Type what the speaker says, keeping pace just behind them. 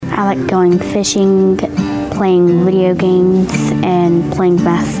I like going fishing, playing video games, and playing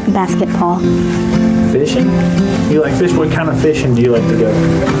basketball. Fishing? You like fish? What kind of fishing do you like to go?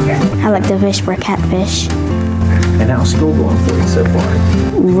 I like to fish for catfish. And how's school going for you so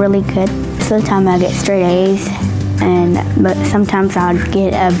far? Really good. Sometimes I get straight A's, but sometimes I'll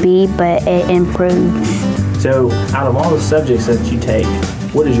get a B, but it improves. So, out of all the subjects that you take,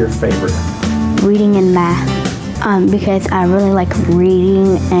 what is your favorite? Reading and math, because I really like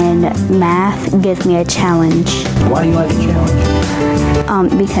reading, and math gives me a challenge. Why do you like a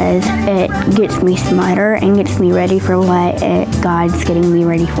challenge? Because it gets me smarter and gets me ready for what God's getting me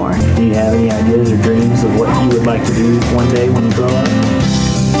ready for. Do you have any ideas or dreams of what you would like to do one day when you grow up?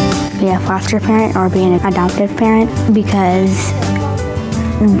 Be a foster parent or be an adoptive parent, because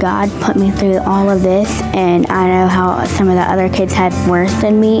God put me through all of this, and I know how some of the other kids had worse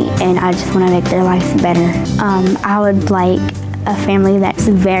than me, and I just want to make their lives better. I would like a family that's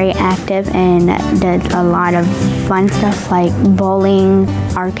very active and does a lot of fun stuff like bowling,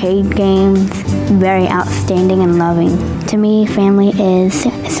 arcade games, very outstanding and loving. To me, family is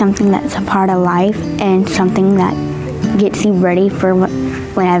something that's a part of life and something that gets you ready for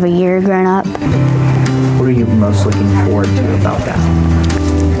whenever you're grown up. What are you most looking forward to about that?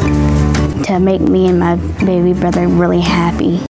 To make me and my baby brother really happy.